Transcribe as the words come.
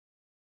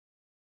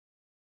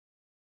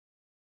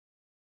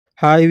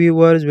Hi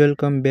viewers,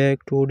 welcome back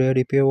to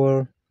Daily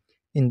Power.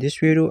 In this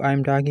video, I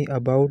am talking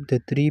about the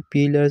three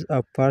pillars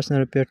of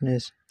personal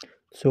fitness.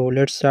 So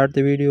let's start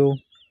the video.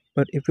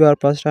 But if you are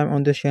first time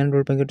on the channel,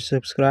 don't forget to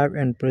subscribe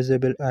and press the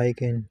bell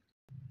icon.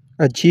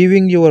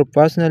 Achieving your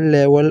personal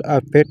level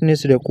of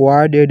fitness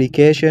requires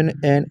dedication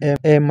and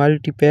a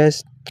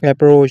multi-phase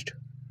approach.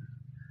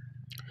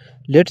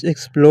 Let's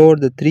explore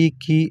the three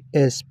key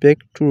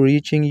aspects to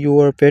reaching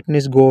your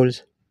fitness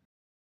goals.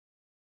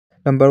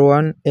 Number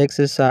one,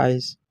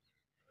 exercise.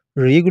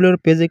 Regular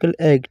physical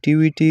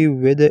activity,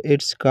 whether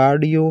it's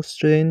cardio,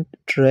 strength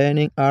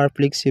training, or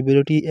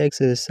flexibility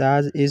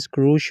exercise, is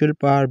crucial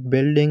for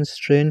building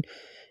strength,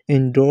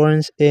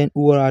 endurance, and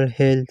overall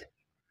health.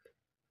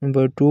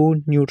 Number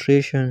two,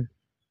 nutrition.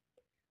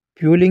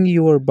 Fueling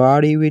your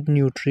body with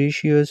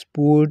nutritious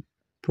food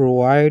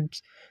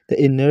provides the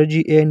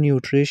energy and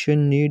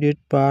nutrition needed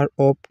for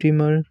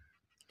optimal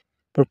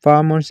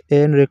performance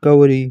and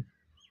recovery.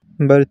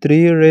 Number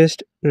three,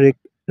 rest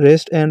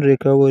and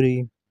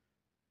recovery.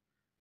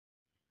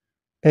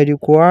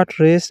 Adequate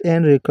rest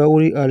and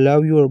recovery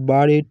allow your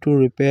body to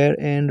repair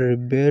and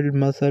rebuild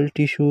muscle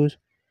tissues,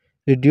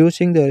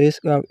 reducing the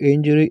risk of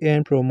injury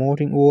and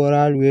promoting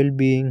overall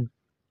well-being.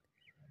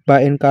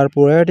 By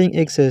incorporating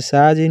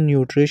exercise,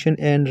 nutrition,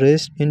 and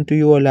rest into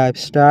your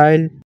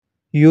lifestyle,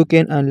 you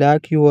can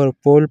unlock your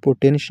full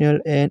potential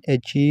and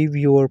achieve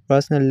your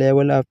personal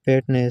level of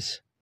fitness.